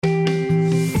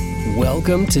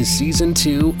Welcome to Season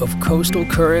 2 of Coastal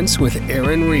Currents with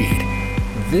Aaron Reed.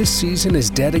 This season is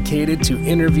dedicated to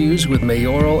interviews with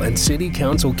mayoral and city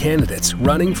council candidates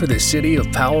running for the city of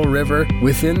Powell River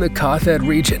within the Qathet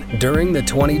region during the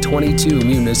 2022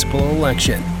 municipal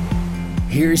election.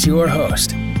 Here's your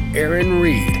host, Aaron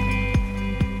Reed.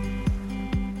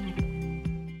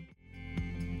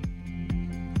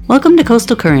 Welcome to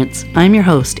Coastal Currents. I'm your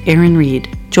host, Aaron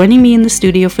Reed. Joining me in the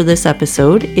studio for this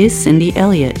episode is Cindy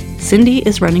Elliott. Cindy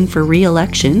is running for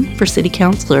re-election for City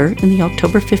Councillor in the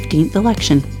October 15th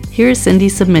election. Here is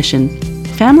Cindy's submission.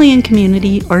 Family and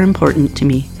community are important to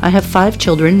me. I have 5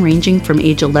 children ranging from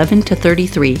age 11 to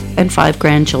 33 and 5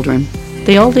 grandchildren.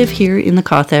 They all live here in the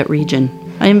Qathet region.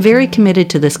 I am very committed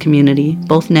to this community,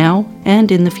 both now and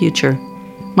in the future.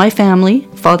 My family,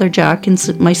 Father Jack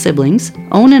and my siblings,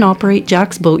 own and operate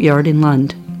Jack's Boatyard in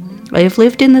Lund. I have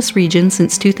lived in this region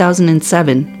since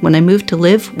 2007 when I moved to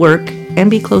live, work,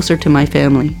 and be closer to my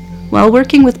family. While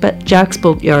working with Jack's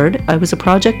Boatyard, I was a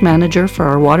project manager for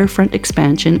our waterfront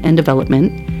expansion and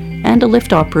development and a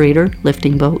lift operator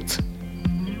lifting boats.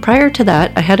 Prior to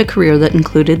that, I had a career that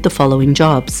included the following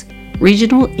jobs.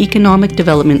 Regional Economic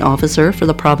Development Officer for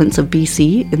the province of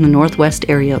BC in the northwest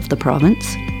area of the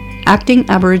province. Acting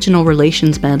Aboriginal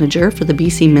Relations Manager for the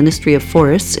BC Ministry of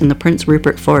Forests in the Prince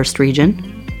Rupert Forest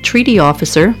Region. Treaty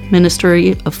Officer,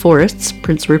 Ministry of Forests,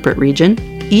 Prince Rupert Region.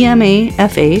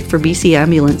 EMA-FA for BC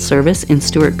Ambulance Service in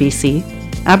Stewart, BC.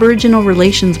 Aboriginal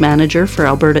Relations Manager for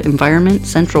Alberta Environment,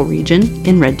 Central Region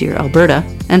in Red Deer, Alberta.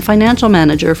 And Financial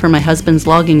Manager for my husband's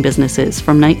logging businesses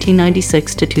from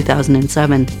 1996 to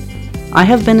 2007. I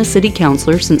have been a City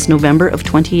Councillor since November of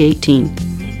 2018,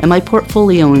 and my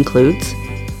portfolio includes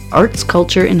Arts,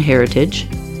 Culture and Heritage,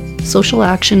 Social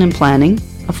Action and Planning,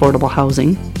 Affordable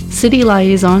Housing, City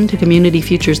Liaison to Community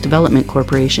Futures Development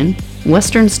Corporation,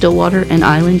 Western Stillwater and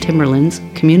Island Timberlands,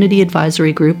 Community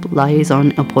Advisory Group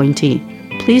Liaison Appointee.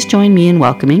 Please join me in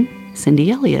welcoming Cindy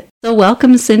Elliott. So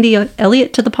welcome Cindy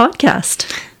Elliott to the podcast.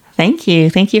 Thank you.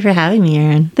 Thank you for having me,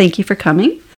 Erin. Thank you for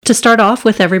coming. To start off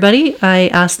with everybody, I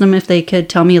asked them if they could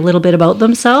tell me a little bit about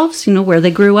themselves, where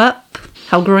they grew up,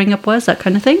 how growing up was, that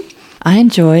kind of thing. I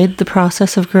enjoyed the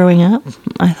process of growing up.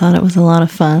 I thought it was a lot of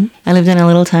fun. I lived in a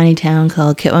little tiny town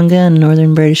called Kitwanga in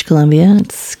northern British Columbia.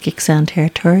 It's Gitxsan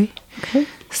territory. Okay.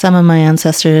 Some of my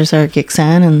ancestors are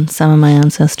Gitxsan and some of my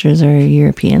ancestors are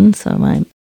European. So I'm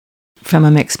from a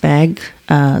mixed bag.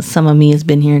 Some of me has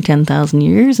been here 10,000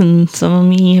 years and some of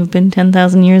me have been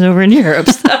 10,000 years over in Europe.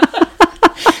 So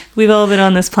we've all been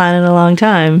on this planet a long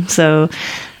time. So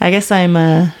I guess I'm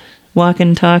a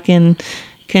walking, talking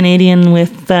Canadian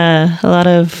with a lot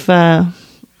of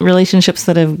relationships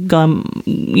that have gone,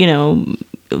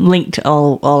 linked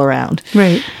all around.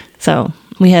 Right. So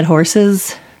we had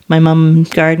horses. My mom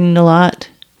gardened a lot.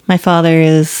 My father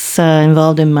is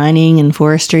involved in mining and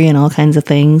forestry and all kinds of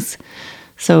things.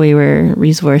 So we were a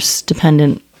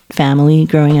resource-dependent family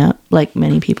growing up, like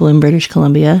many people in British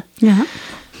Columbia. Yeah.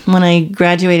 When I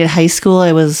graduated high school,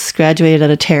 I was graduated at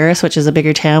a Terrace, which is a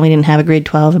bigger town. We didn't have a grade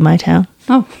 12 in my town.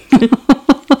 Oh.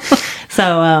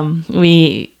 So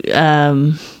we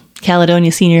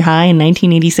Caledonia Senior High in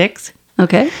 1986.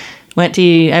 Okay.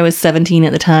 I was 17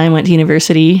 at the time, went to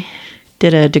university,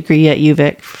 did a degree at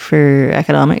UVic for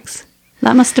economics.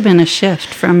 That must have been a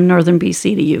shift from northern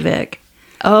BC to UVic.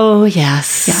 Oh,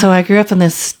 yes. Yeah. So I grew up in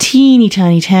this teeny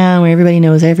tiny town where everybody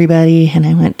knows everybody, and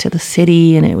I went to the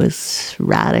city and it was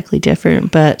radically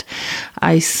different, but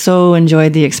I so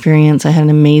enjoyed the experience. I had an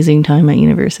amazing time at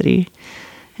university.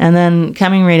 And then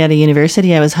coming right out of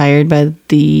university, I was hired by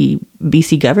the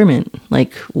BC government,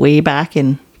 like way back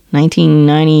in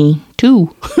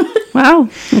 1992. Wow.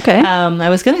 Okay. I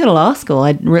was going to go to law school.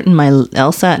 I'd written my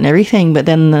LSAT and everything, but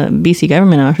then the BC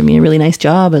government offered me a really nice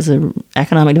job as a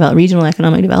regional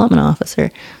economic development officer.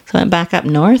 So I went back up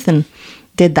north and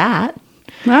did that.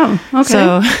 Wow. Okay.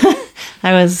 So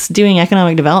I was doing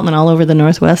economic development all over the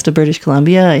northwest of British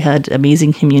Columbia. I had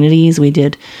amazing communities. We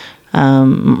did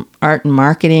art and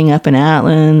marketing up in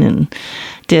Atlan and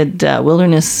did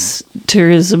wilderness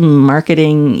tourism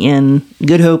marketing in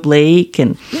Good Hope Lake.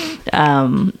 And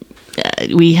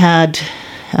we had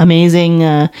amazing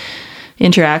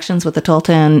interactions with the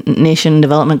Tahltan Nation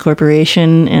Development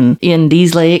Corporation and in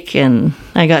Dease Lake. And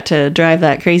I got to drive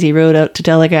that crazy road out to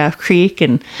Telegraph Creek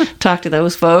and talk to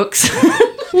those folks.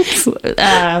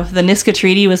 The Nisga'a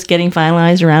Treaty was getting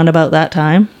finalized around about that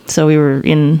time. So we were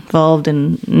involved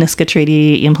in Nisga'a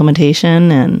Treaty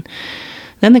implementation, and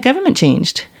then the government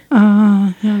changed.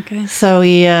 Oh, okay. So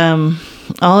we,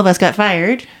 all of us got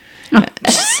fired. Oh,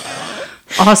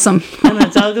 awesome. And the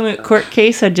Delgamuukw court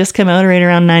case had just come out right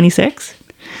around 96.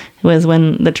 was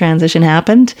when the transition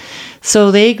happened.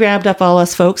 So they grabbed up all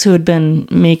us folks who had been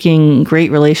making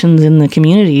great relations in the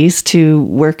communities to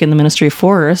work in the Ministry of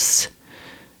Forests,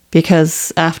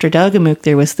 because after Dalgamook,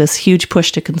 there was this huge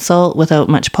push to consult without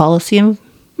much policy in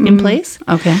place.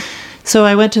 Okay. So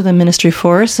I went to the Ministry of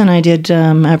Forests and I did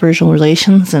Aboriginal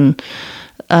relations and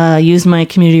used my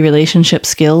community relationship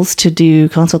skills to do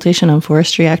consultation on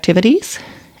forestry activities.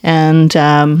 And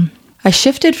I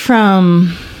shifted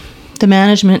from the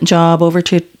management job over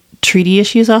to treaty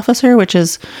issues officer, which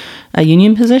is a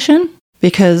union position,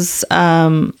 because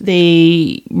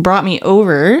they brought me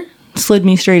over, slid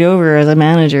me straight over as a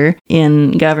manager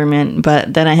in government,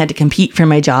 but then I had to compete for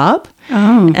my job.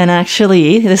 Oh. And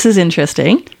actually, this is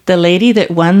interesting. The lady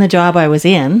that won the job I was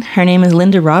in, her name is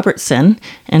Linda Robertson,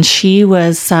 and she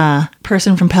was a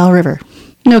person from Powell River.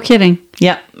 No kidding.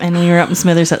 Yep, and we were up in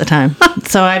Smithers at the time.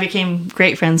 So I became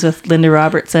great friends with Linda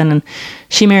Robertson, and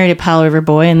she married a Powell River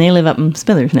boy, and they live up in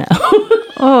Smithers now.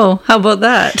 Oh, how about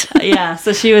that? Yeah,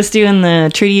 so she was doing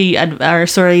the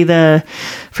the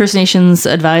First Nations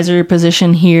advisor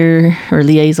position here, or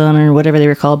liaison, or whatever they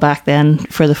were called back then,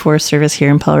 for the Forest Service here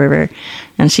in Powell River,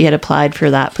 and she had applied for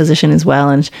that position as well,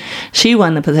 and she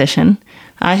won the position.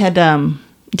 I had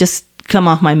just come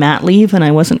off my mat leave, and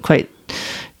I wasn't quite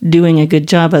doing a good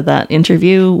job of that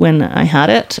interview when I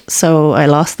had it, so I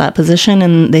lost that position,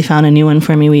 and they found a new one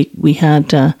for me. We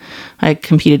had I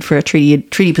competed for a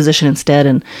treaty position instead,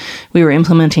 and we were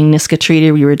implementing Niska Treaty.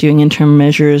 We were doing interim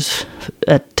measures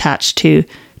attached to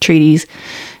treaties,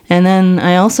 and then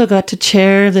I also got to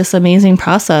chair this amazing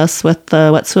process with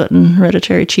the Wet'suwet'en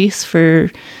hereditary chiefs for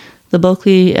the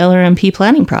Bulkley LRMP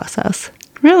planning process.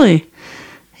 Really?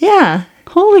 Yeah.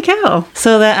 Holy cow.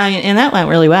 So that went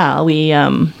really well. We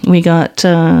got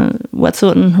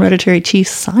Wet'suwet'en hereditary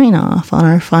chiefs sign off on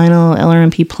our final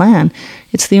LRMP plan.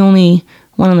 It's the only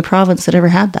one in the province that ever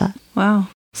had that. Wow.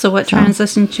 So what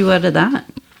transitioned you out of that?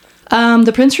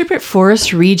 The Prince Rupert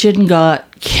Forest Region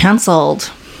got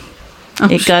cancelled. Oh,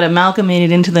 it got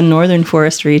amalgamated into the Northern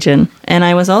Forest Region. And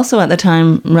I was also at the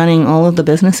time running all of the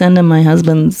business end of my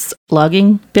husband's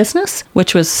logging business,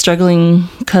 which was struggling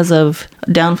because of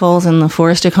downfalls in the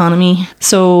forest economy.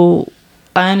 So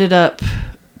I ended up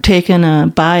taking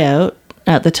a buyout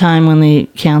at the time when they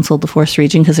canceled the Forest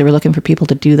Region, because they were looking for people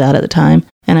to do that at the time.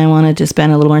 And I wanted to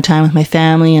spend a little more time with my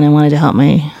family, and I wanted to help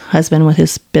my husband with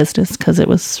his business because it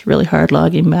was really hard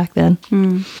logging back then.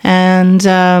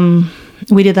 And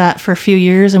we did that for a few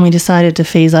years, and we decided to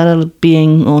phase out of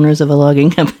being owners of a logging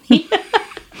company.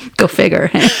 Go figure.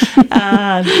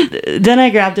 Then I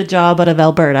grabbed a job out of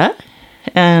Alberta,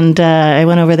 and I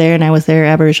went over there, and I was their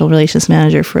Aboriginal Relations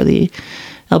Manager for the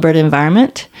Alberta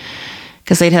Environment,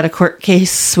 because they'd had a court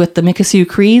case with the Mikisew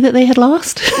Cree that they had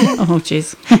lost. Oh,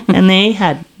 jeez. And they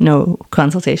had no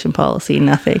consultation policy,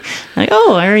 nothing. Like,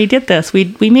 oh, I already did this.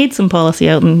 We made some policy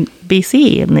out in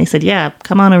BC. And they said, yeah,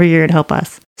 come on over here and help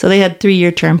us. So they had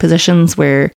 3-year term positions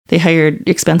where they hired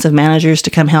expensive managers to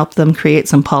come help them create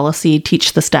some policy,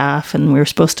 teach the staff, and we were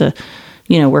supposed to,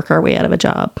 work our way out of a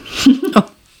job.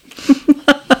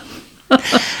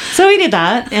 So we did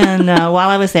that, and while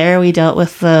I was there, we dealt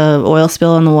with the oil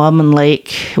spill on the Wadman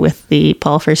Lake with the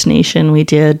Paul First Nation. We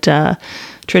did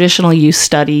traditional use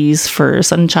studies for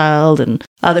Sunchild and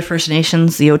other First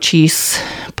Nations, the Ochis,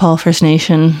 Paul First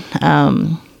Nation.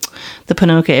 The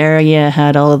Ponoka area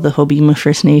had all of the Hobima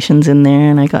First Nations in there,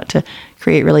 and I got to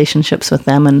create relationships with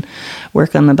them and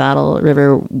work on the Battle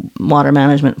River water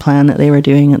management plan that they were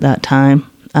doing at that time.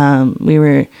 We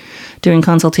were doing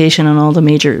consultation on all the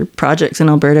major projects in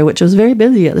Alberta, which was very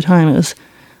busy at the time. It was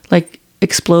like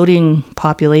exploding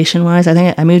population-wise. I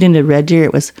think I moved into Red Deer.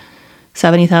 It was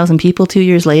 70,000 people. 2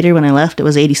 years later, when I left, it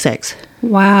was 86.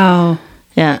 Wow.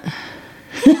 Yeah.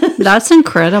 That's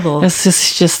incredible. It's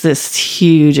just this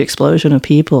huge explosion of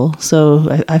people.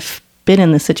 So I've been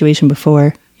in this situation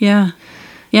before. Yeah.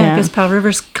 Yeah, because Powell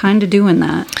River's kind of doing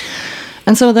that.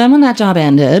 And so then when that job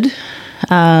ended,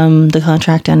 the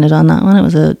contract ended on that one. It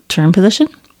was a term position.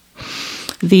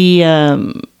 The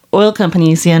oil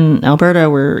companies in Alberta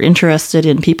were interested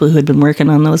in people who had been working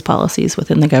on those policies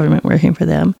within the government, working for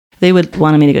them. They would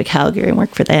want me to go to Calgary and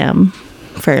work for them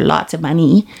for lots of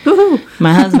money. Woo-hoo.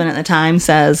 My husband at the time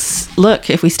says, look,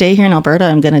 if we stay here in Alberta,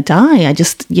 I'm going to die. I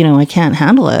just, I can't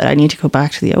handle it. I need to go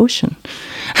back to the ocean.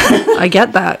 I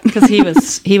get that. Because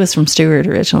he was from Stewart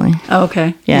originally. Oh,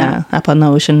 okay. Yeah, up on the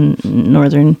ocean,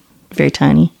 northern, very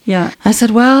tiny. Yeah. I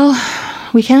said, well,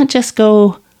 we can't just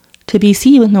go to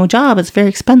BC with no job. It's very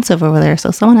expensive over there.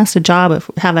 So someone has to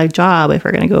have a job if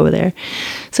we're going to go over there.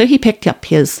 So he picked up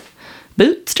his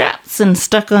bootstraps and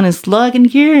stuck on his logging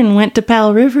gear and went to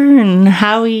Powell River, and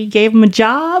Howie gave him a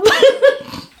job.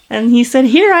 And he said,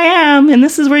 here I am, and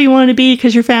this is where you wanted to be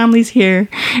because your family's here.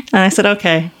 And I said,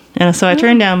 okay. And so I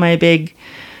turned down my big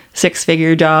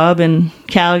 6-figure job in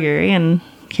Calgary and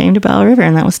came to Powell River,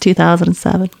 and that was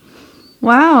 2007.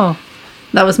 Wow.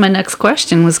 That was my next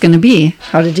question, was going to be,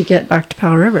 how did you get back to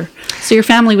Powell River? So your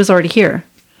family was already here?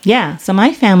 Yeah. So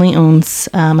my family owns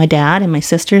my dad and my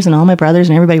sisters and all my brothers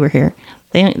and everybody were here.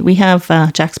 We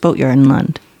have Jack's Boatyard in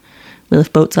Lund. We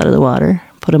lift boats out of the water,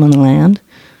 put them on the land.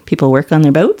 People work on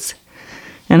their boats,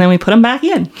 and then we put them back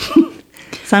in.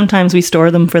 Sometimes we store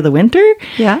them for the winter.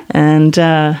 Yeah. And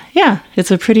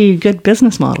it's a pretty good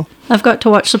business model. I've got to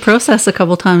watch the process a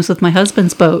couple times with my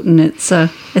husband's boat, and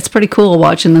it's pretty cool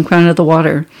watching them come out of the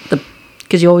water.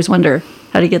 Because you always wonder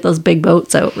how to get those big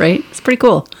boats out, right? It's pretty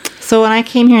cool. So when I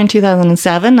came here in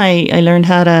 2007, I learned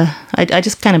how to. I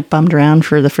just kind of bummed around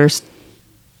for the first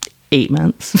 8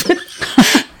 months.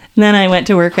 And then I went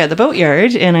to work at the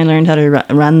boatyard, and I learned how to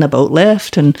run the boat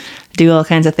lift and do all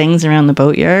kinds of things around the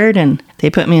boatyard. And they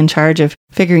put me in charge of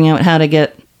figuring out how to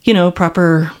get,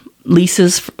 proper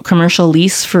leases, commercial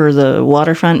lease for the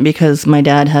waterfront, because my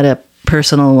dad had a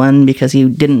personal one because he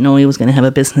didn't know he was going to have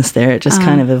a business there. It just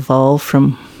kind of evolved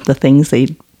from the things they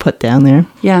put down there.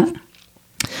 Yeah.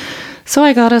 So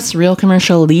I got us real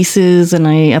commercial leases, and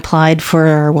I applied for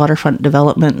our waterfront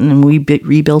development, and we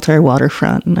rebuilt our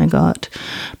waterfront, and I got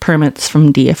permits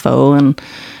from DFO, and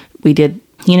we did,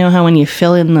 how when you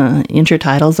fill in the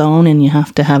intertidal zone and you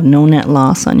have to have no net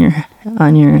loss on your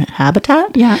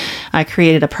habitat? Yeah. I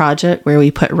created a project where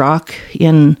we put rock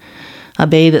in a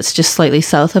bay that's just slightly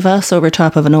south of us over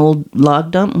top of an old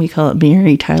log dump. We call it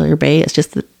Mary Tyler Bay. It's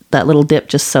just that little dip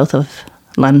just south of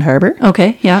Lund Harbor.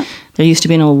 Okay, yeah. There used to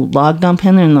be an old log dump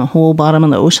in there, and the whole bottom of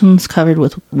the ocean's covered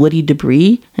with woody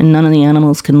debris, and none of the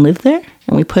animals can live there.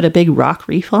 And we put a big rock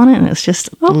reef on it, and it's just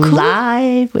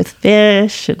alive with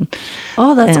fish and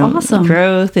that's awesome.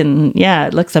 Growth, and yeah,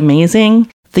 it looks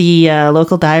amazing. The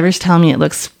local divers tell me it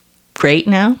looks great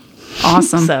now.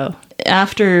 Awesome. So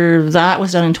after that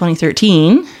was done in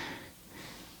 2013,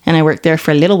 and I worked there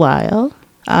for a little while,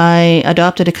 I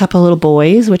adopted a couple little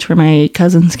boys, which were my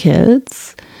cousin's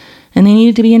kids, and they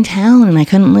needed to be in town, and I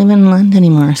couldn't live in Lund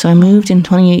anymore. So I moved in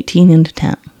 2018 into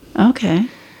town. Okay.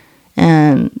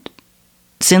 And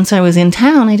since I was in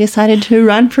town, I decided to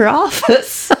run for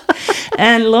office.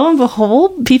 And lo and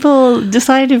behold, people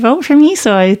decided to vote for me.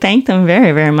 So I thank them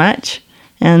very, very much.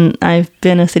 And I've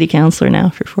been a city councillor now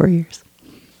for 4 years.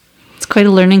 It's quite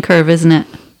a learning curve, isn't it?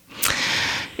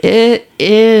 It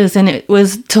is, and it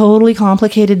was totally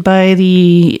complicated by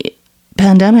the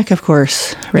pandemic, of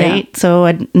course, right? Yeah. So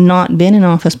I'd not been in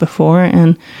office before,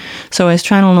 and so I was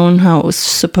trying to learn how it was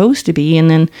supposed to be, and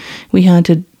then we had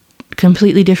to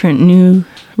completely different new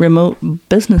remote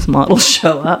business models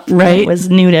show up. Right. It was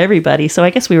new to everybody, so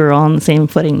I guess we were all on the same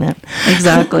footing then.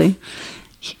 Exactly.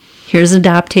 Here's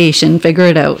adaptation, figure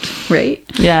it out, right?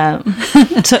 Yeah.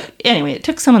 So anyway, it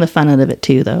took some of the fun out of it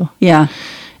too, though. Yeah.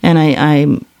 And I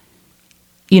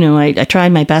tried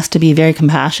my best to be very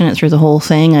compassionate through the whole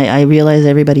thing. I realize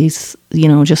everybody's,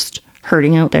 just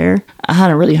hurting out there. I had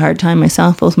a really hard time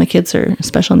myself. Both my kids are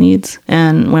special needs.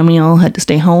 And when we all had to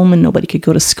stay home and nobody could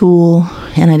go to school,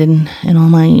 and all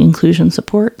my inclusion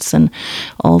supports and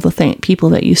all the people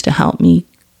that used to help me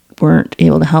weren't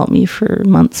able to help me for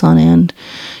months on end,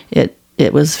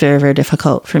 it was very, very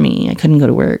difficult for me. I couldn't go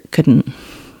to work, couldn't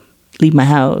leave my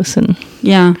house, and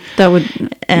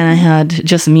I had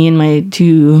just me and my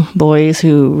 2 boys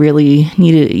who really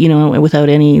needed, without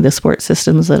any of the support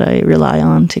systems that I rely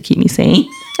on to keep me sane.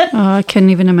 I couldn't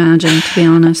even imagine, to be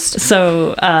honest.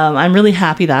 So I'm really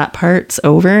happy that part's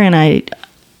over, and I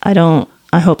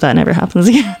hope that never happens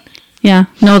again. Yeah,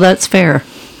 no, that's fair.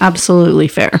 Absolutely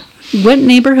fair. What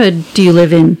neighborhood do you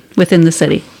live in within the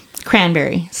city?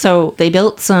 Cranberry. So they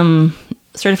built some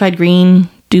certified green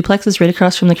duplexes right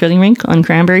across from the curling rink on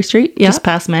Cranberry Street, just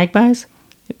past Magpies,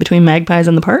 between Magpies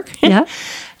and the park. Yeah.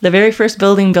 The very first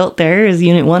building built there is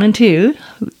Unit 1 and 2.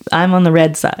 I'm on the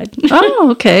red side. Oh,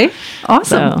 okay.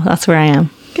 Awesome. So that's where I am.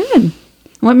 Good.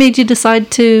 What made you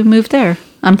decide to move there?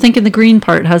 I'm thinking the green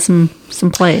part has some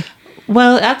play.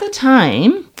 Well, at the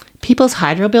time, people's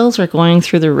hydro bills were going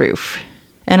through the roof.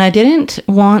 And I didn't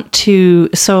want to...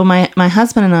 So my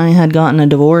husband and I had gotten a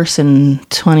divorce in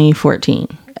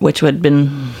 2014. Which would have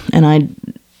been, and I,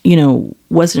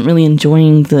 wasn't really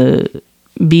enjoying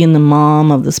being the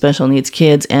mom of the special needs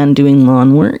kids and doing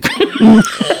lawn work.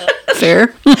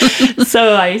 Fair.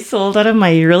 So I sold out of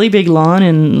my really big lawn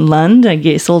in Lund.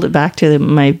 I sold it back to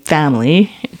my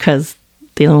family because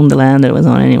they owned the land that it was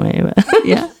on anyway. But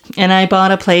yeah. And I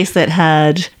bought a place that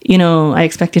had, I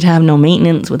expected to have no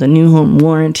maintenance with a new home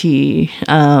warranty,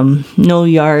 no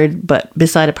yard, but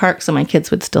beside a park so my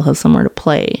kids would still have somewhere to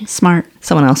play. Smart.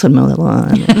 Someone else would mow the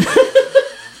lawn.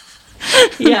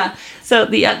 Yeah. So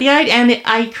the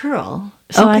I curl.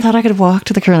 So I thought I could walk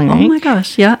to the curling rink. Oh my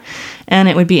gosh, yeah. And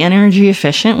it would be energy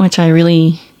efficient, which I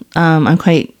really, I'm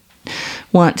quite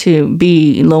want to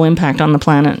be low impact on the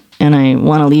planet, and I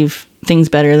want to leave things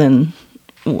better than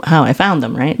how I found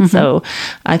them, right? So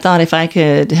I thought if I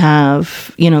could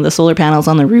have, the solar panels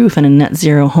on the roof and a net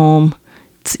zero home,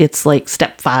 it's like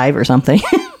step 5 or something.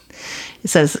 It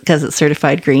says, because it's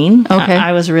certified green. Okay.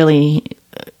 I was really,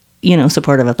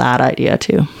 supportive of that idea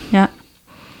too. Yeah.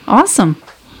 Awesome.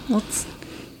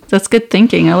 That's good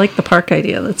thinking. I like the park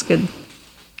idea. That's good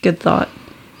thought.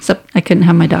 Except I couldn't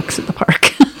have my ducks at the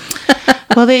park.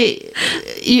 Well,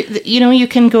 you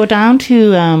can go down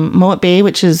to Mowat Bay,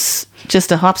 which is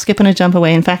just a hop, skip, and a jump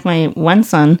away. In fact, my one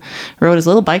son rode his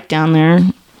little bike down there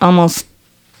almost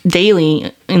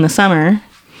daily in the summer.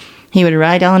 He would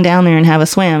ride down there and have a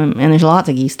swim, and there's lots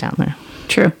of geese down there.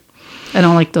 True. I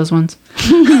don't like those ones.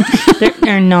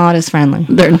 They're not as friendly.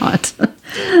 They're not.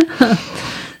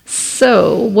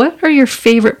 So, what are your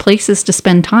favorite places to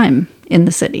spend time in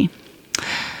the city?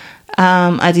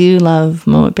 I do love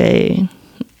Mowat Bay.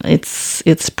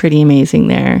 It's pretty amazing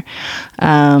there.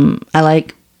 I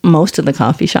like most of the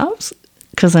coffee shops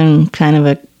because I'm kind of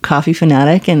a coffee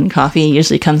fanatic, and coffee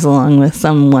usually comes along with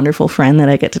some wonderful friend that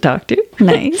I get to talk to.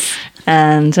 Nice.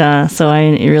 And so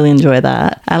I really enjoy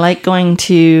that. I like going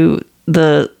to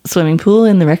the swimming pool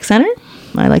in the rec center.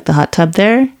 I like the hot tub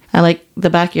there. I like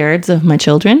the backyards of my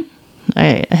children.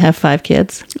 I have 5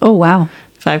 kids. Oh, wow.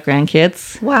 5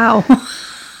 grandkids. Wow.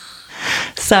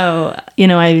 So,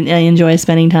 I enjoy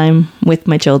spending time with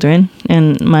my children.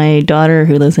 And my daughter,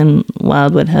 who lives in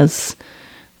Wildwood, has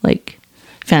like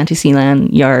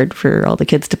Fantasyland yard for all the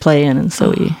kids to play in. And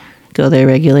so we go there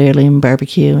regularly and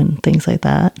barbecue and things like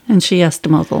that. And she has to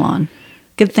mow the lawn.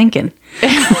 Good thinking.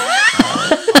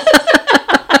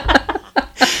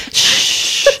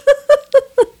 Shh.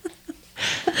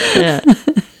 Yeah.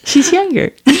 She's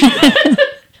younger.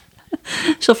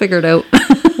 She'll figure it out.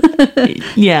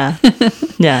 Yeah.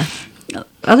 Yeah.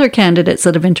 Other candidates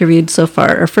that I've interviewed so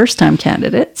far are first-time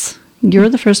candidates. You're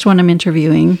the first one I'm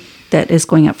interviewing that is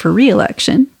going up for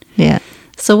re-election. Yeah.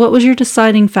 So what was your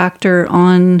deciding factor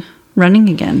on running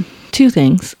again? 2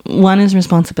 things. One is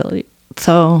responsibility.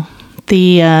 So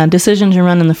the decision to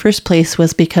run in the first place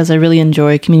was because I really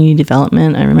enjoy community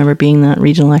development. I remember being that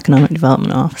regional economic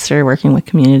development officer, working with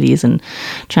communities and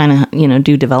trying to,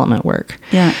 do development work.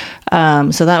 Yeah.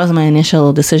 So that was my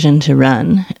initial decision to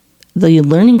run. The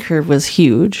learning curve was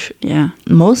huge. Yeah.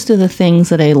 Most of the things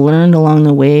that I learned along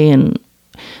the way and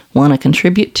want to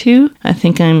contribute to, I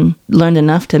think I'm learned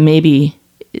enough to maybe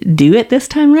do it this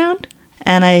time around.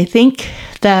 And I think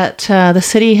that the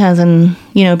city has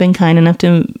been kind enough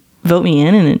to vote me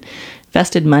in and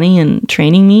invested money in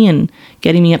training me and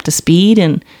getting me up to speed.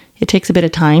 And it takes a bit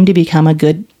of time to become a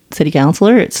good city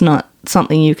councillor. It's not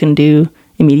something you can do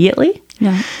immediately.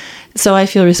 Yeah. So I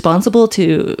feel responsible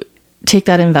to take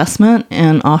that investment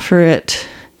and offer it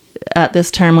at this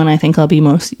term when I think I'll be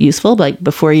most useful, like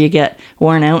before you get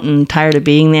worn out and tired of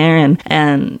being there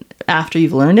and after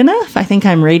you've learned enough. I think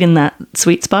I'm right in that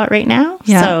sweet spot right now.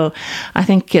 Yeah. So I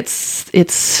think it's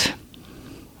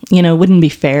wouldn't be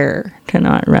fair to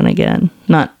not run again.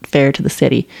 Not fair to the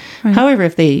city. Right. However,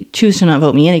 if they choose to not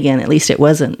vote me in again, at least it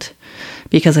wasn't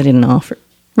because I didn't offer.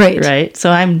 Right.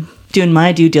 So I'm doing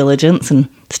my due diligence and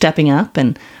stepping up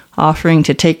and offering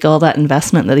to take all that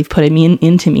investment that they've put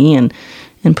into me and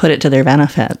put it to their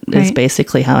benefit is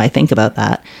basically how I think about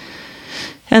that.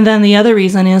 And then the other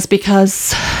reason is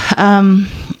because I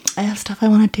have stuff I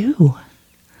want to do.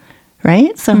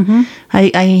 Right? So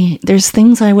I there's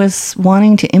things I was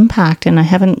wanting to impact and I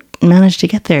haven't managed to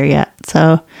get there yet.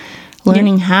 So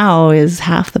learning how is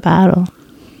half the battle.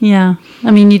 Yeah.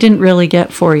 I mean, you didn't really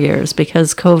get 4 years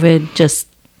because COVID just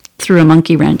threw a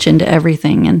monkey wrench into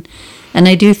everything. And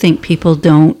I do think people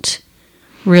don't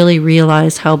really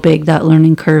realize how big that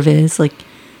learning curve is. Like,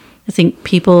 I think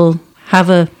people have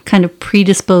a kind of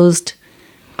predisposed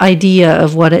idea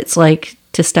of what it's like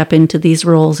to step into these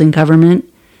roles in government.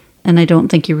 And I don't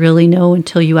think you really know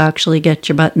until you actually get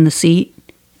your butt in the seat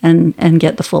and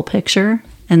get the full picture.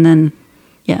 And then,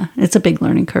 yeah, it's a big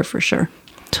learning curve for sure.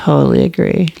 Totally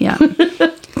agree. Yeah.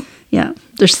 Yeah.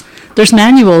 There's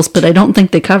manuals, but I don't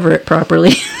think they cover it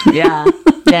properly. Yeah.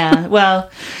 Well,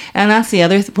 and that's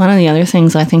one of the other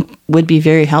things I think would be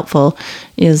very helpful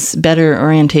is better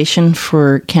orientation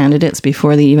for candidates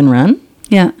before they even run.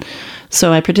 Yeah.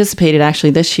 So I participated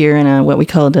actually this year in what we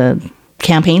called a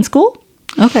campaign school.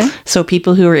 Okay. So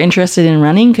people who are interested in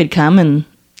running could come and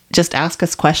just ask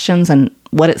us questions and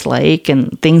what it's like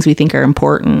and things we think are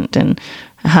important and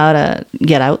how to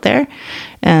get out there.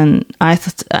 And I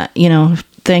thought,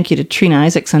 thank you to Trina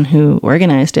Isaacson who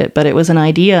organized it, but it was an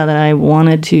idea that I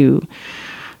wanted to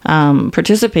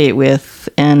participate with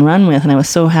and run with. And I was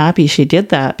so happy she did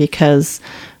that because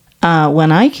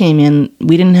when I came in,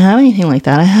 we didn't have anything like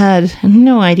that. I had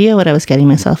no idea what I was getting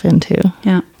myself into.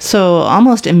 Yeah. So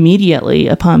almost immediately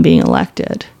upon being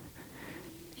elected,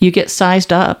 you get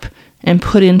sized up and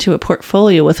put into a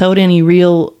portfolio without any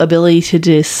real ability to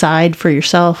decide for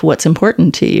yourself what's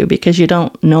important to you because you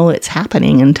don't know it's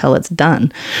happening until it's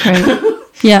done. Right.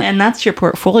 Yeah. And that's your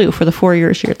portfolio for the 4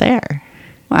 years you're there.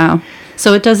 Wow.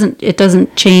 So it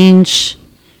doesn't change.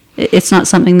 It's not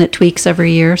something that tweaks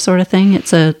every year, sort of thing.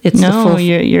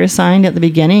 You're assigned at the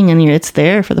beginning, and it's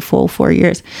there for the full 4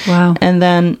 years. Wow. And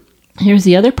then here's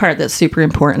the other part that's super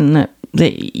important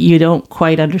that you don't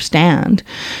quite understand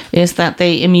is that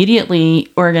they immediately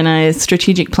organize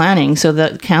strategic planning so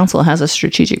that council has a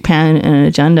strategic plan and an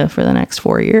agenda for the next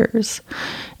 4 years.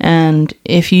 And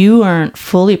if you aren't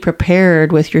fully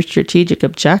prepared with your strategic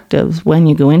objectives when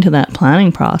you go into that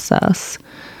planning process,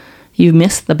 you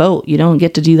missed the boat. You don't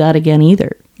get to do that again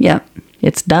either. Yeah.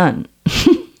 It's done.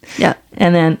 Yeah.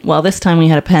 And then, this time we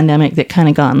had a pandemic that kind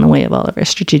of got in the way of all of our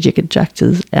strategic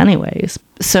objectives anyways.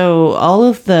 So all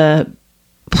of the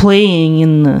playing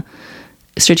in the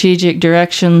strategic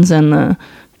directions and the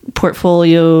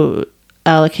portfolio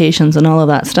allocations and all of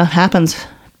that stuff happens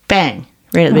bang,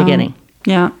 right at the beginning.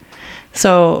 Yeah.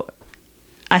 So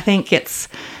I think it's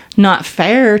not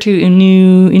fair to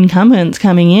new incumbents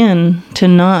coming in to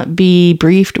not be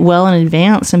briefed well in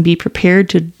advance and be prepared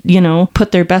to,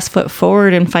 put their best foot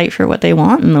forward and fight for what they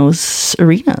want in those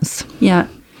arenas. Yeah.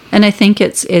 And I think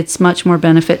it's much more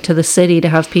benefit to the city to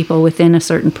have people within a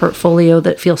certain portfolio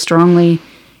that feel strongly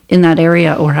in that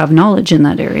area or have knowledge in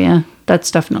that area.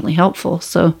 That's definitely helpful.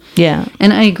 So yeah.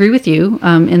 And I agree with you.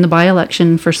 In the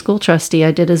by-election for school trustee,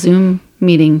 I did a Zoom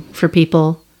meeting for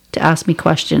people to ask me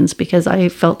questions because I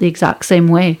felt the exact same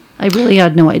way. I really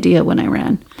had no idea when I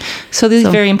ran. So these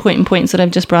very important points that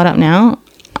I've just brought up now,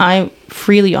 I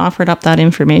freely offered up that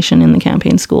information in the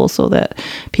campaign school so that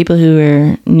people who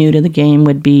are new to the game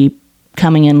would be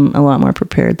coming in a lot more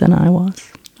prepared than I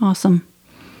was. Awesome.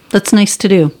 That's nice to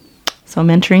do. So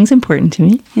mentoring is important to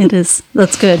me. It is.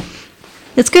 That's good.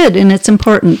 It's good and it's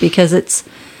important because it's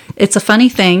a funny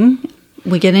thing.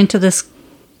 We get into this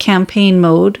campaign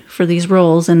mode for these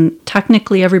roles and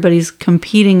technically everybody's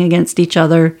competing against each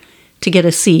other to get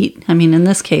a seat. I mean, in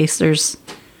this case, there's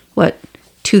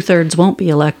 2/3 won't be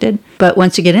elected. But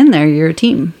once you get in there, you're a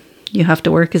team. You have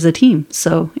to work as a team.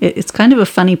 So it's kind of a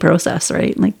funny process,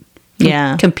 right? Like,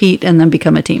 compete and then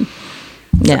become a team.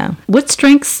 Yeah. What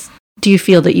strengths do you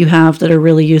feel that you have that are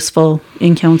really useful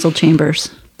in council chambers?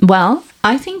 Well,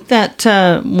 I think that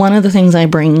one of the things I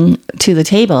bring to the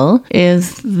table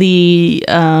is the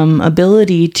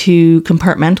ability to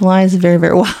compartmentalize very,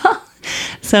 very well.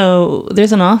 So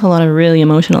there's an awful lot of really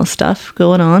emotional stuff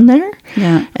going on there.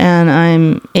 Yeah. And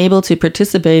I'm able to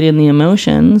participate in the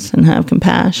emotions and have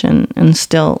compassion and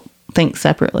still think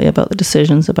separately about the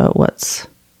decisions about what's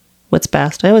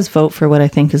best. I always vote for what I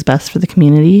think is best for the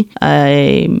community.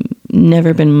 I've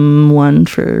never been one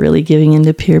for really giving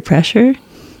into peer pressure.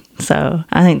 So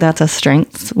I think that's a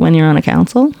strength when you're on a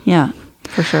council. Yeah,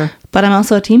 for sure. But I'm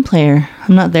also a team player.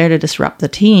 I'm not there to disrupt the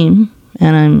team.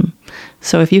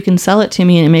 So if you can sell it to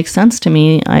me and it makes sense to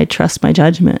me, I trust my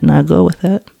judgment and I'll go with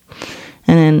it.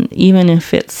 And then even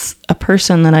if it's a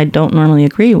person that I don't normally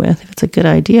agree with, if it's a good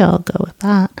idea, I'll go with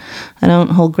that. I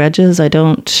don't hold grudges.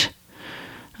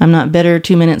 I'm not bitter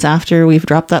 2 minutes after we've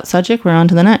dropped that subject. We're on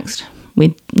to the next.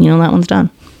 That one's done.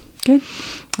 Good.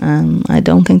 I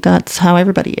don't think that's how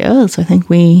everybody is. I think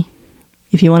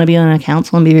if you want to be on a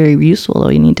council and be very useful, though,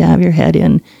 you need to have your head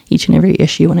in each and every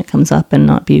issue when it comes up and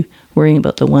not be worrying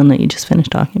about the one that you just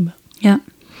finished talking about. Yeah.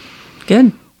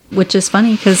 Good. Which is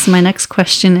funny because my next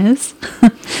question is,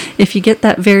 if you get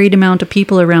that varied amount of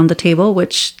people around the table,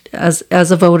 which as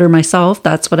a voter myself,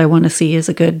 that's what I want to see is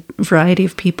a good variety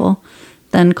of people,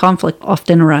 then conflict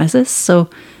often arises. So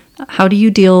how do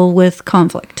you deal with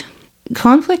conflict?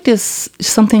 Conflict is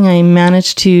something I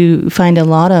managed to find a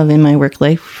lot of in my work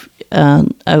life,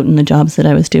 out in the jobs that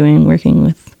I was doing, working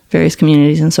with various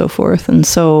communities and so forth. And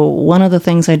so one of the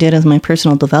things I did as my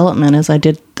personal development is I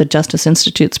did the Justice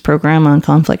Institute's program on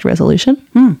conflict resolution.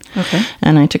 Okay.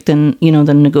 And I took the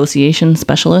negotiation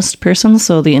specialist person,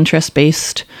 so the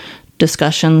interest-based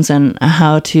discussions and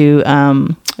how to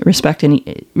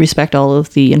respect all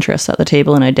of the interests at the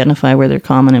table and identify where they're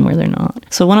common and where they're not.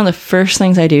 So one of the first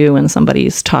things I do when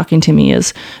somebody's talking to me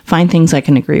is find things I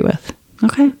can agree with.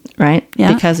 Okay. Right?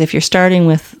 Yeah. Because if you're starting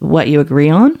with what you agree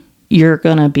on, you're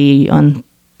going to be on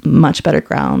much better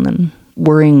ground than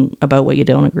worrying about what you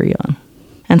don't agree on.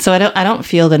 And so I don't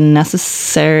feel the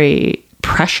necessary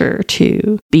pressure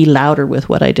to be louder with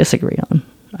what I disagree on.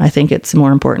 I think it's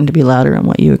more important to be louder on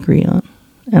what you agree on.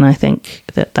 And I think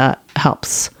that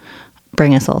helps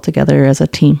bring us all together as a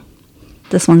team.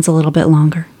 This one's a little bit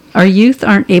longer. Our youth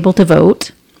aren't able to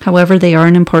vote. However, they are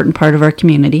an important part of our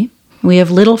community. We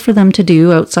have little for them to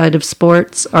do outside of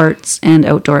sports, arts, and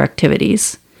outdoor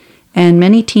activities. And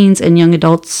many teens and young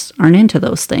adults aren't into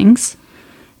those things.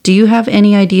 Do you have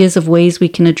any ideas of ways we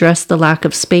can address the lack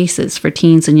of spaces for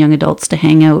teens and young adults to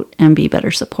hang out and be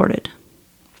better supported?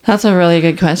 That's a really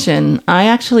good question. I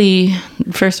actually,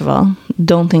 first of all,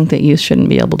 don't think that youth shouldn't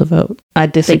be able to vote. I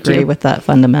disagree with that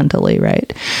fundamentally,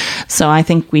 right? So I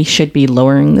think we should be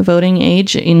lowering the voting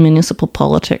age in municipal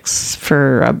politics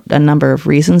for a number of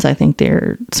reasons. I think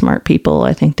they're smart people.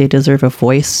 I think they deserve a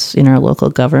voice in our local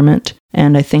government.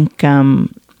 And I think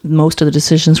most of the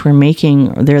decisions we're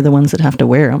making, they're the ones that have to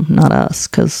wear them, not us,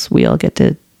 because we all get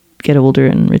to get older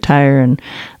and retire, and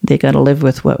they got to live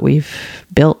with what we've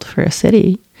built for a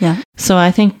city. Yeah. So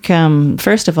I think,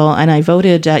 first of all, and I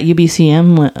voted at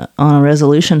UBCM on a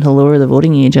resolution to lower the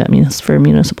voting age for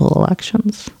municipal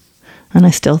elections. And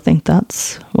I still think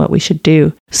that's what we should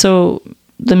do. So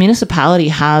the municipality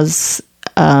has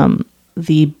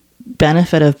the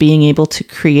benefit of being able to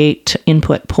create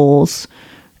input polls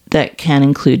that can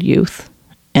include youth.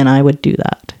 And I would do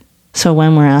that. So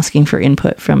when we're asking for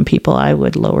input from people, I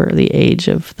would lower the age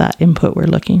of that input we're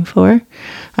looking for.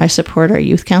 I support our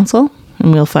youth council,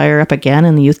 and we'll fire up again.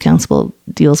 And the youth council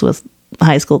deals with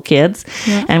high school kids.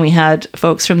 Yeah. And we had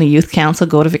folks from the youth council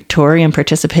go to Victoria and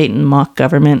participate in mock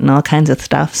government and all kinds of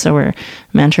stuff. So we're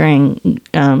mentoring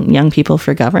young people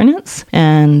for governance.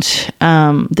 And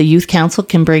the youth council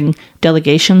can bring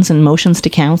delegations and motions to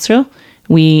council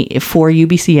for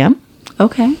UBCM.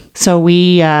 Okay. So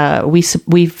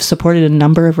we've supported a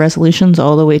number of resolutions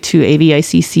all the way to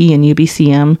AVICC and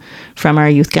UBCM from our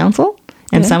youth council,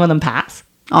 and some of them pass.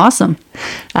 Awesome.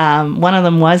 One of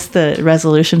them was the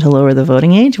resolution to lower the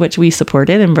voting age, which we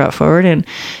supported and brought forward, and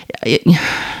it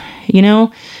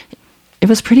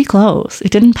was pretty close.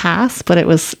 It didn't pass, but it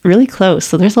was really close.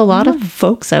 So there's a lot of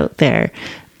folks out there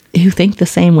who think the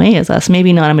same way as us.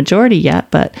 Maybe not a majority yet,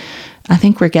 but I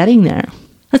think we're getting there.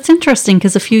 That's interesting,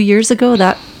 because a few years ago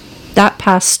that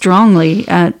passed strongly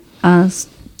at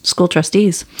school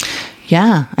trustees.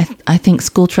 Yeah, I think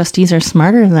school trustees are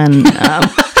smarter than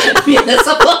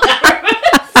municipal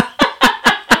governments.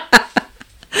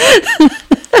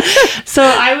 So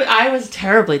I was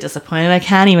terribly disappointed. I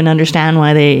can't even understand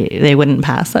why they wouldn't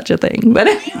pass such a thing. But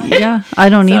anyway, yeah, I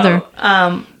don't either.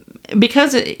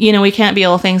 Because, we can't be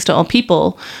all things to all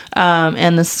people,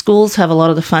 and the schools have a lot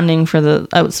of the funding for the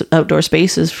outdoor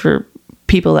spaces for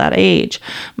people that age.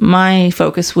 My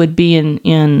focus would be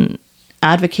in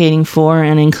advocating for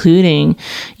and including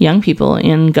young people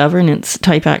in governance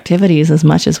type activities as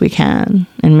much as we can,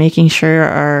 and making sure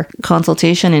our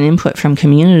consultation and input from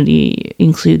community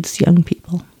includes young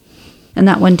people. And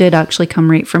that one did actually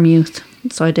come right from youth.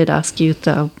 So I did ask youth,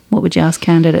 what would you ask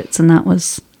candidates? And that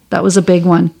was a big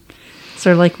one. So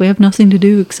they're like, we have nothing to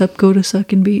do except go to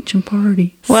Second Beach and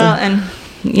party. Well, and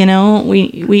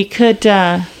we could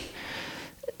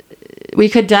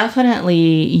definitely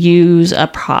use a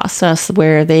process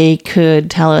where they could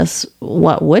tell us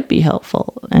what would be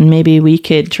helpful, and maybe we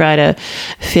could try to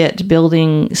fit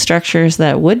building structures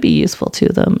that would be useful to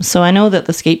them. So I know that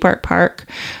the skate park,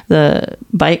 the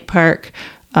bike park,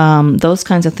 those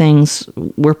kinds of things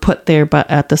were put there, but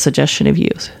at the suggestion of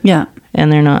youth. Yeah. And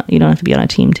they're not, you don't have to be on a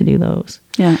team to do those.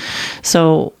 Yeah.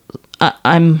 So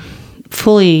I'm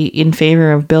fully in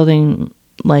favor of building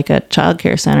like a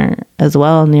childcare center as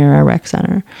well near our rec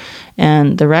center.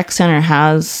 And the rec center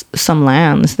has some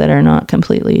lands that are not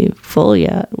completely full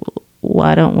yet.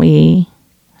 Why don't we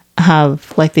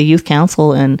have like the youth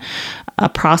council and a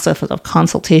process of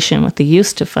consultation with the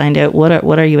youth to find out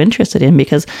what are you interested in?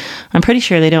 Because I'm pretty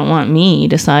sure they don't want me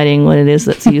deciding what it is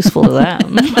that's useful to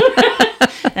them.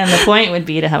 And the point would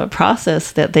be to have a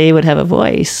process that they would have a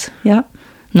voice. Yeah.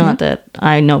 Not that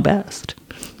I know best.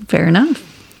 Fair enough.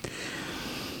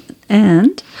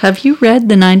 And have you read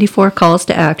the 94 calls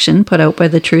to action put out by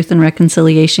the Truth and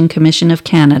Reconciliation Commission of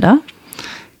Canada?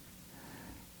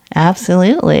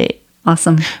 Absolutely.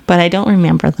 Awesome. But I don't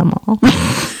remember them all.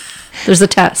 There's a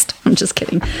test. I'm just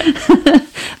kidding.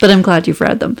 But I'm glad you've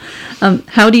read them.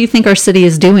 How do you think our city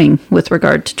is doing with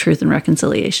regard to truth and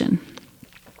reconciliation?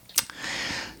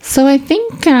 So I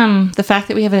think the fact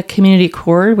that we have a community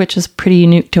accord, which is pretty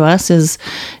unique to us,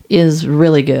 is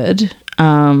really good.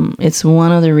 It's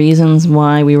one of the reasons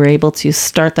why we were able to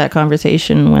start that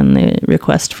conversation when the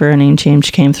request for a name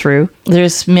change came through.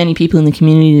 There's many people in the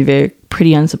community that are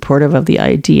pretty unsupportive of the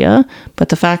idea, but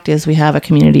the fact is we have a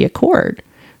community accord,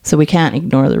 so we can't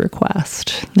ignore the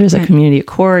request. There's a community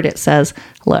accord. It says,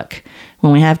 look,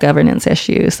 when we have governance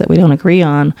issues that we don't agree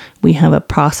on, we have a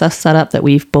process set up that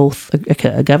we've both,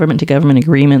 a government-to-government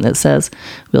agreement that says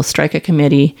we'll strike a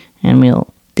committee and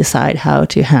we'll decide how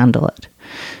to handle it.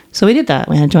 So we did that.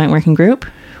 We had a joint working group.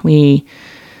 We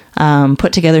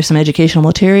put together some educational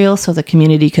material so the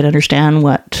community could understand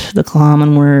what the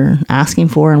Common were asking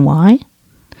for and why.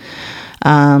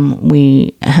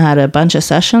 We had a bunch of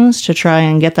sessions to try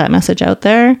and get that message out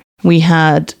there. We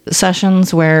had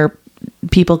sessions where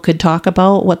people could talk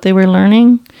about what they were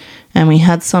learning, and we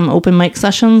had some open mic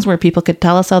sessions where people could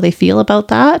tell us how they feel about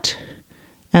that.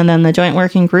 And then the joint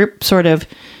working group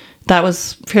that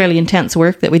was fairly intense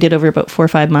work that we did over about 4 or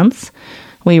 5 months.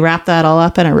 We wrapped that all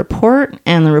up in a report,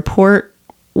 and the report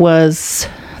was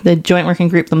the joint working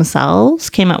group themselves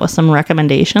came up with some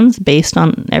recommendations based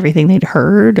on everything they'd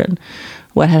heard and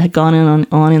what had gone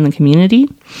on in the community.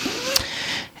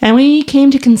 And we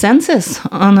came to consensus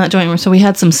on that joint work. So we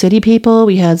had some city people,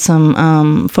 we had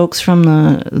some folks from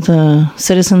the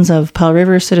citizens of Powell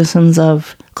River, citizens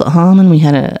of Common. We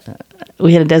had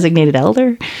a designated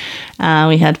elder.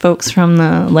 We had folks from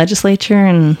the legislature,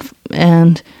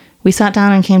 and we sat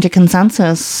down and came to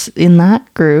consensus in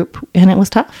that group, and it was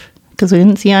tough because we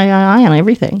didn't see eye on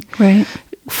everything. Right.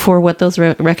 For what those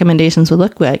recommendations would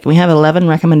look like. We have 11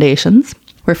 recommendations.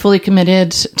 We're fully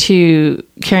committed to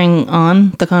carrying on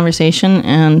the conversation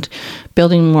and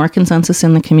building more consensus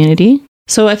in the community.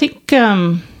 So I think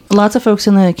lots of folks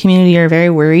in the community are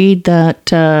very worried that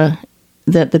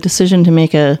the decision to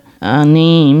make a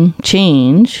name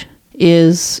change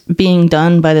is being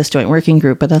done by this joint working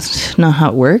group, but that's not how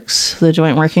it works. The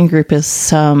joint working group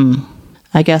is,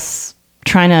 I guess,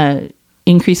 trying to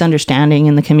increase understanding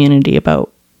in the community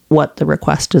about what the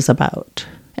request is about.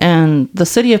 And the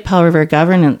City of Powell River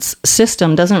governance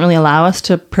system doesn't really allow us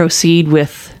to proceed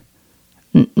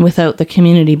without the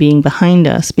community being behind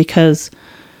us, because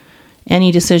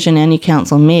any decision any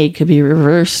council made could be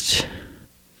reversed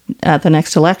at the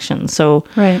next election. So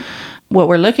what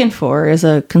we're looking for is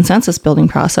a consensus building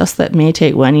process that may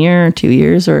take 1 year or 2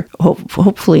 years, or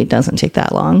hopefully it doesn't take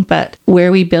that long, but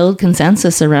where we build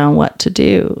consensus around what to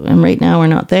do. And right now we're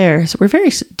not there. So we're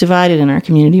very divided in our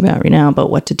community right now about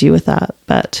what to do with that.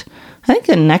 But I think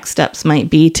the next steps might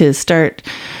be to start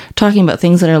talking about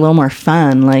things that are a little more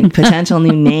fun, like potential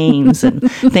new names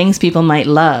and things people might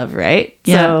love, right?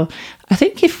 Yeah. So I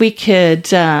think if we could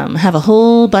have a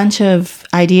whole bunch of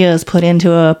ideas put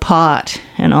into a pot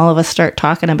and all of us start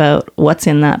talking about what's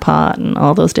in that pot and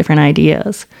all those different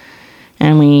ideas,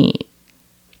 and we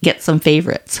get some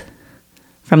favorites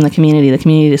from the community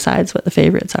decides what the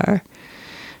favorites are,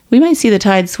 we might see the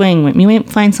tide swing. We might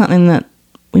find something that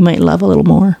we might love a little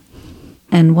more.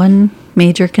 And one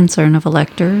major concern of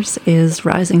electors is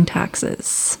rising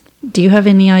taxes. Do you have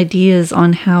any ideas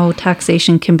on how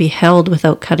taxation can be held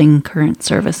without cutting current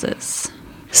services?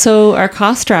 So our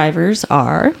cost drivers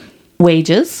are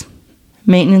wages,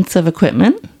 maintenance of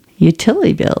equipment,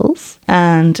 utility bills,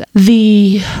 and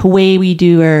the way we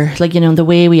do the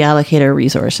way we allocate our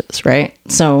resources, right?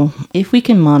 So if we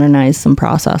can modernize some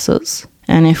processes,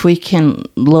 and if we can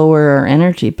lower our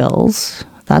energy bills,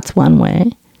 that's one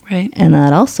way. Right. And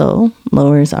that also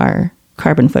lowers our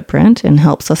carbon footprint and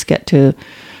helps us get to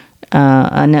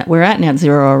we're at net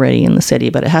zero already in the city,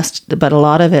 but but a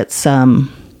lot of it's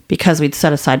because we'd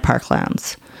set aside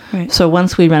parklands. Right. So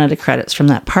once we run out of credits from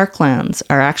that parklands,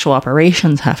 our actual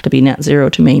operations have to be net zero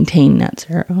to maintain net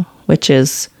zero, which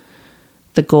is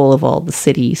the goal of all the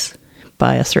cities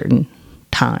by a certain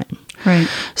time. Right.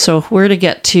 So if we're to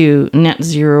get to net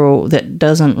zero that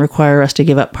doesn't require us to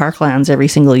give up parklands every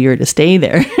single year to stay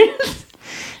there,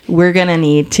 we're going to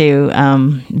need to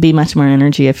be much more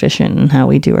energy efficient in how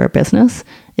we do our business.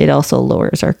 It also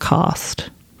lowers our cost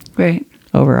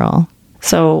overall.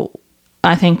 So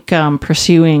I think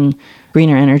pursuing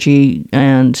greener energy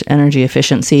and energy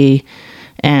efficiency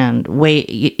and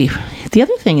the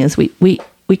other thing is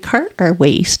we cart our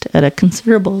waste at a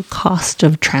considerable cost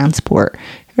of transport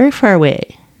very far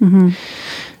away. Mm-hmm.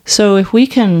 So if we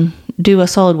can do a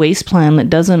solid waste plan that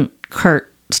doesn't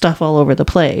cart stuff all over the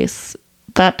place,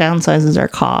 that downsizes our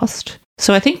cost.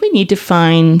 So I think we need to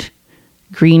find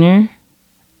greener,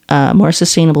 more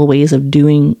sustainable ways of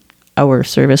doing our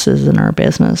services in our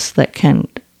business that can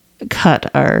cut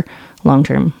our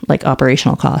long-term like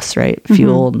operational costs, right?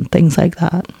 Fuel and things like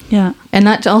that. Yeah. And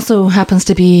that also happens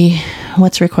to be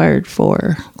what's required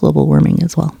for global warming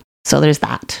as well. So there's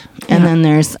that. And then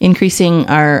there's increasing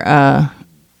our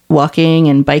walking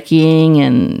and biking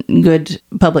and good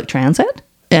public transit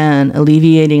and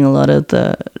alleviating a lot of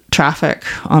the traffic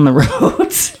on the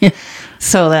roads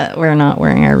so that we're not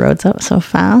wearing our roads out so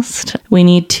fast. We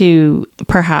need to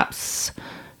perhaps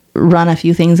run a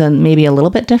few things and maybe a little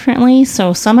bit differently.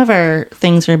 So some of our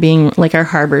things are being like our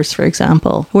harbors, for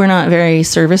example. We're not very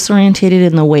service orientated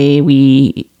in the way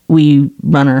we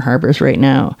run our harbors right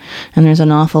now. And there's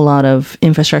an awful lot of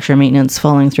infrastructure maintenance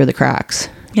falling through the cracks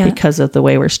because of the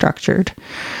way we're structured.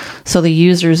 So the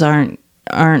users aren't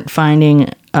finding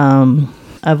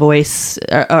a voice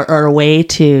or a way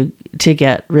to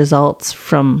get results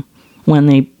from when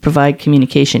they provide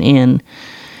communication in.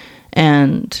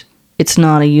 And it's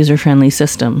not a user-friendly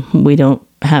system. We don't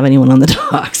have anyone on the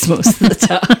docks most of the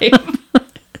time.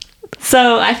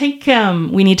 So I think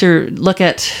we need to look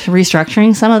at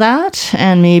restructuring some of that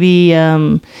and maybe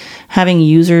having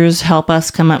users help us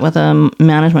come up with a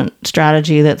management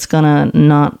strategy that's going to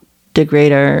not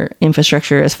degrade our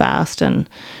infrastructure as fast and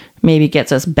maybe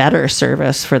gets us better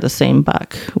service for the same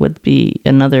buck would be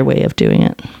another way of doing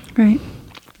it. Right.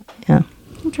 Yeah.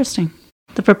 Interesting.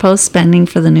 The proposed spending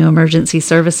for the new emergency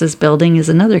services building is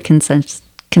another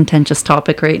contentious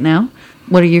topic right now.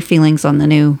 What are your feelings on the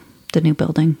new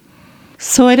building?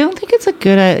 So I don't think it's a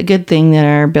good thing that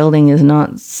our building is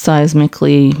not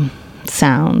seismically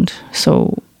sound.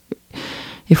 So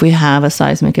if we have a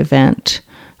seismic event,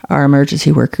 our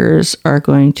emergency workers are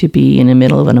going to be in the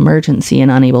middle of an emergency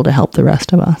and unable to help the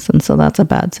rest of us. And so that's a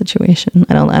bad situation.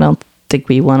 I don't think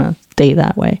we want to stay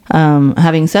that way.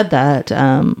 Having said that,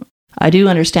 I do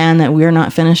understand that we're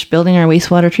not finished building our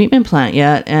wastewater treatment plant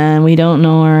yet, and we don't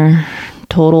know our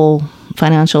total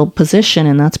financial position,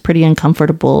 and that's a pretty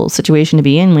uncomfortable situation to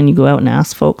be in when you go out and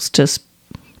ask folks to,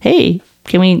 hey,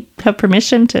 can we have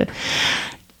permission to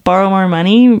borrow more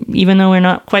money, even though we're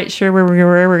not quite sure where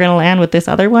we're going to land with this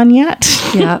other one yet?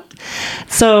 Yeah.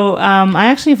 So I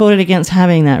actually voted against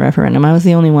having that referendum. I was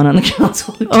the only one on the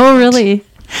council who did. Oh, really?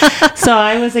 So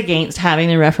I was against having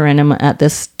the referendum at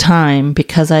this time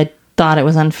because I thought it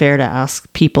was unfair to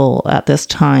ask people at this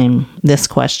time this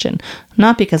question.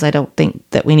 Not because I don't think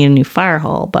that we need a new fire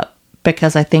hall, but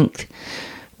because I think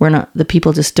the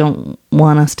people just don't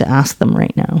want us to ask them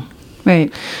right now.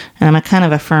 Right. And I'm a kind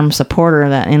of a firm supporter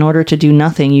that in order to do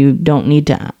nothing, you don't need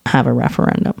to have a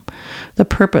referendum. The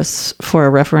purpose for a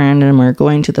referendum or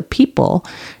going to the people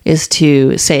is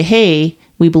to say, hey,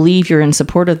 we believe you're in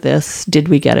support of this. Did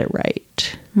we get it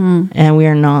right? And we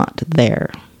are not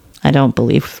there. I don't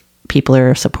believe people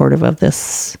are supportive of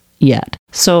this yet.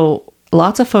 So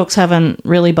lots of folks haven't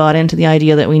really bought into the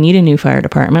idea that we need a new fire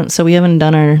department. So we haven't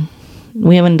done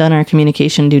our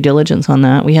communication due diligence on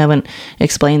that. We haven't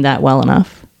explained that well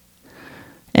enough.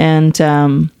 And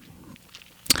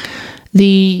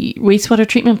the wastewater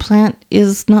treatment plant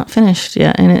is not finished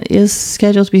yet, and it is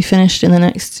scheduled to be finished in the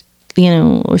next,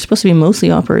 we're supposed to be mostly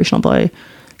operational by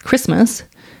Christmas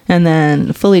and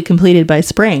then fully completed by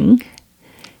spring.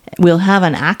 We'll have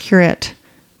an accurate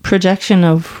projection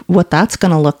of what that's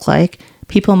going to look like.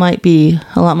 People might be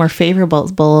a lot more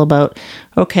favorable about,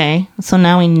 okay, so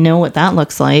now we know what that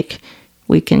looks like.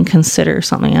 We can consider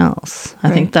something else.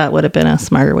 I think that would have been a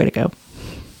smarter way to go.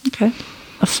 Okay.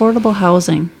 Affordable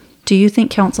housing. Do you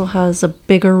think council has a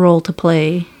bigger role to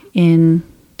play in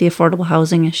the affordable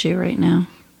housing issue right now?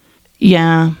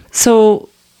 Yeah. So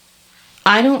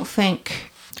I don't think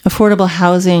affordable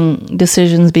housing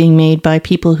decisions being made by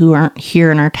people who aren't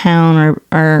here in our town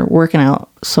are working out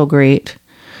so great.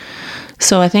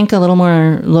 So I think a little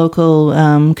more local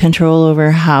control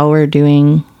over how we're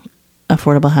doing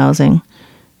affordable housing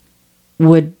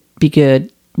would be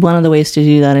good. One of the ways to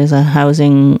do that is a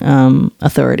housing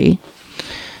authority.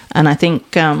 And I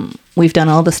think we've done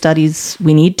all the studies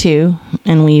we need to,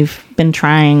 and we've been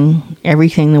trying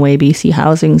everything the way BC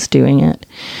Housing's doing it.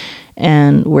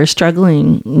 And we're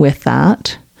struggling with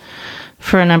that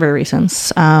for a number of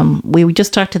reasons. We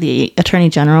just talked to the Attorney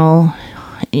General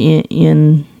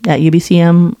at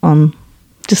UBCM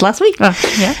just last week.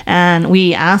 And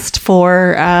we asked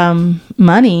for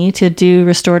money to do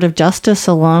restorative justice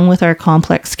along with our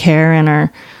complex care and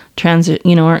our transit.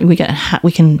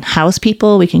 We can house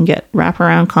people. We can get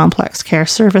wraparound complex care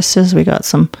services. We got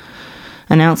some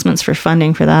announcements for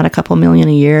funding for that. $2 million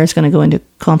a year is going to go into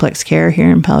complex care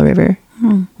here in Powell River.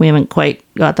 We haven't quite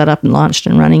got that up and launched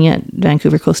and running yet.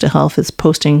 Vancouver Coastal Health is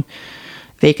posting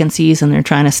vacancies and they're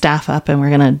trying to staff up, and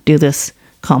we're going to do this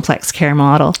complex care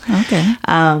model. Okay.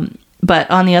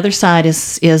 But on the other side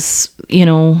is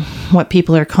what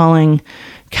people are calling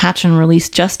catch and release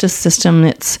justice system.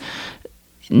 It's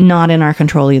not in our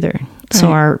control either. Right.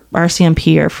 So our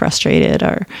RCMP are frustrated,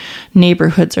 our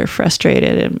neighborhoods are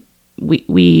frustrated, and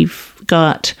we've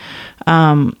got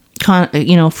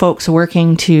folks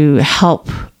working to help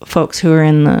folks who are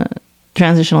in the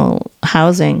transitional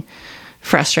housing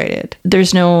frustrated.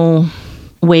 There's no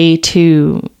way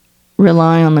to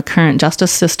rely on the current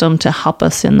justice system to help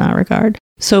us in that regard.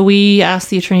 So we asked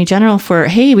the Attorney General for,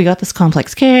 hey, we got this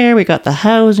complex care, we got the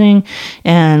housing,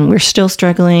 and we're still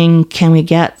struggling. Can we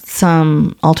get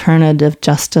some alternative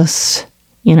justice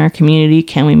in our community?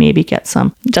 Can we maybe get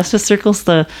some justice circles,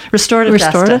 the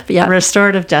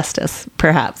restorative justice,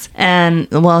 perhaps? And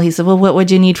he said, well, what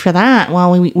would you need for that?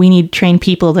 Well, we need trained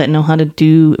people that know how to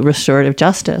do restorative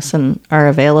justice and are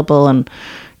available and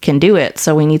can do it.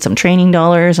 So we need some training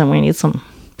dollars and we need some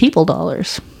people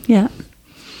dollars. Yeah.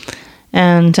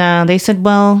 And they said,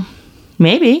 well,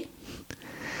 maybe.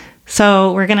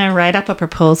 So we're going to write up a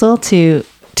proposal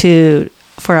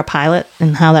for a pilot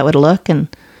and how that would look, and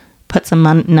put some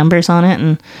numbers on it,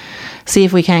 and see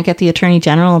if we can't get the Attorney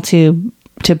General to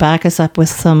back us up with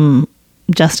some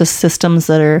justice systems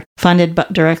that are funded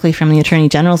directly from the Attorney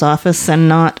General's office and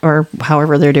not, or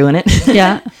however they're doing it.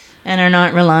 Yeah. And are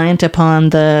not reliant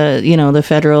upon the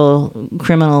federal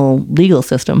criminal legal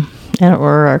system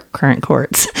or our current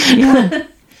courts. Yeah.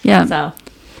 Yeah. So.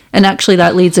 And actually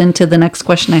that leads into the next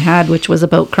question I had, which was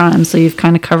about crime. So you've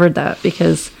kind of covered that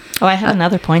because... Oh, I have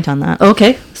another point on that.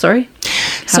 Okay. Sorry.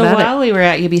 So while we were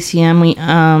at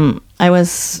UBCM, I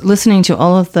was listening to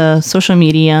all of the social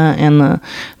media and the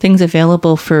things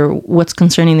available for what's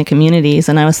concerning the communities.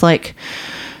 And I was like,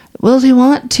 well,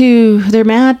 they're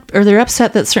mad or they're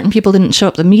upset that certain people didn't show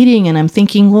up at the meeting. And I'm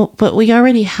thinking, well, but we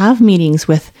already have meetings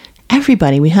with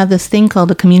everybody. We have this thing called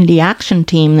a community action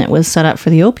team that was set up for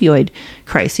the opioid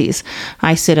crises.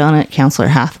 I sit on it. Councillor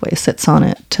Hathaway sits on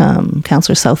it.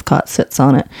 Councillor Southcott sits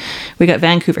on it. We got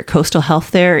Vancouver Coastal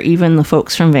Health there, even the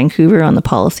folks from Vancouver on the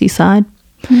policy side.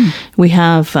 We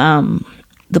have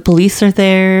the police are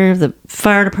there, the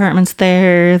fire department's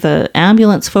there, the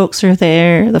ambulance folks are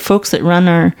there, the folks that run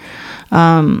our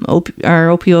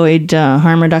opioid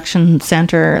harm reduction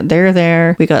center, they're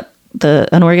there. We got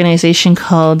an organization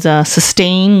called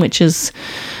Sustain, which is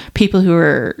people who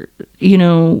are,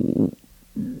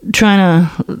 trying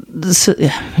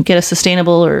to get a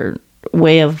sustainable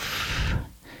way of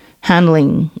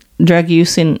handling drug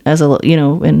use and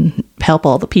help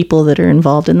all the people that are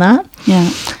involved in that. Yeah.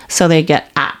 So they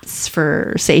get apps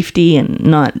for safety and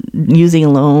not using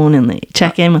alone, and they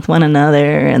check in with one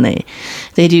another, and they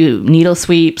do needle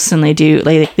sweeps, and they do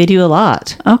a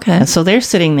lot. Okay. And so they're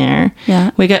sitting there.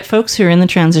 Yeah. We got folks who are in the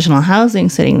transitional housing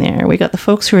sitting there. We got the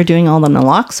folks who are doing all the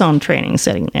naloxone training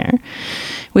sitting there.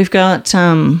 We've got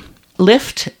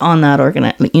Lift on that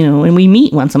and we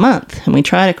meet once a month, and we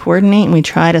try to coordinate, and we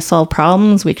try to solve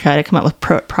problems. We try to come up with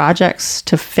projects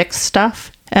to fix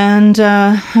stuff. And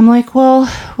I'm like, well,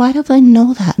 why don't they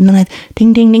know that? And then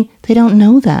ding, ding, ding, they don't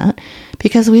know that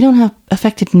because we don't have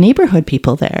affected neighborhood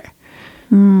people there.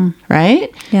 Right?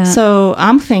 Yeah. So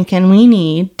I'm thinking we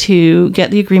need to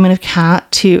get the agreement of CAT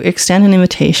to extend an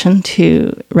invitation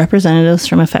to representatives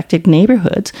from affected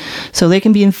neighborhoods so they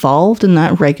can be involved in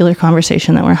that regular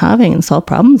conversation that we're having and solve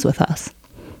problems with us.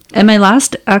 And my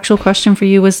last actual question for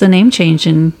you was the name change,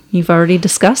 and you've already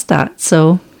discussed that.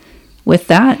 So with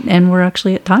that, and we're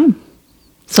actually at time.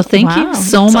 So thank you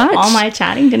so much. All my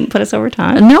chatting didn't put us over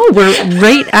time. No, we're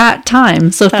right at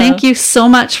time. So thank you so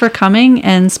much for coming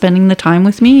and spending the time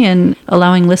with me and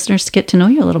allowing listeners to get to know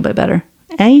you a little bit better.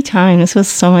 Anytime. This was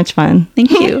so much fun.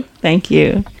 Thank you. Thank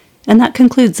you. And that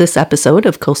concludes this episode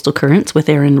of Coastal Currents with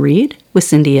Erin Reed, with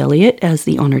Cindy Elliott as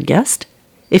the honored guest.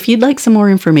 If you'd like some more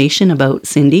information about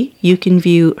Cindy, you can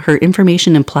view her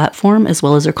information and platform as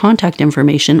well as her contact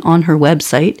information on her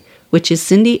website, which is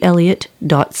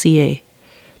cindyelliott.ca.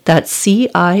 That's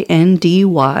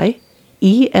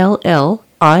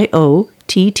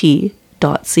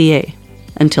CINDYELLIOTT.ca.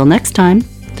 Until next time,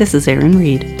 this is Erin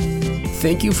Reed.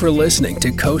 Thank you for listening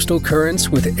to Coastal Currents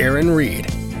with Erin Reed.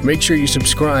 Make sure you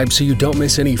subscribe so you don't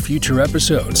miss any future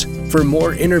episodes. For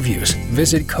more interviews,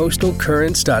 visit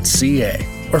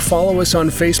coastalcurrents.ca or follow us on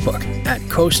Facebook at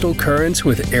Coastal Currents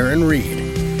with Erin Reed.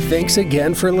 Thanks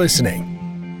again for listening.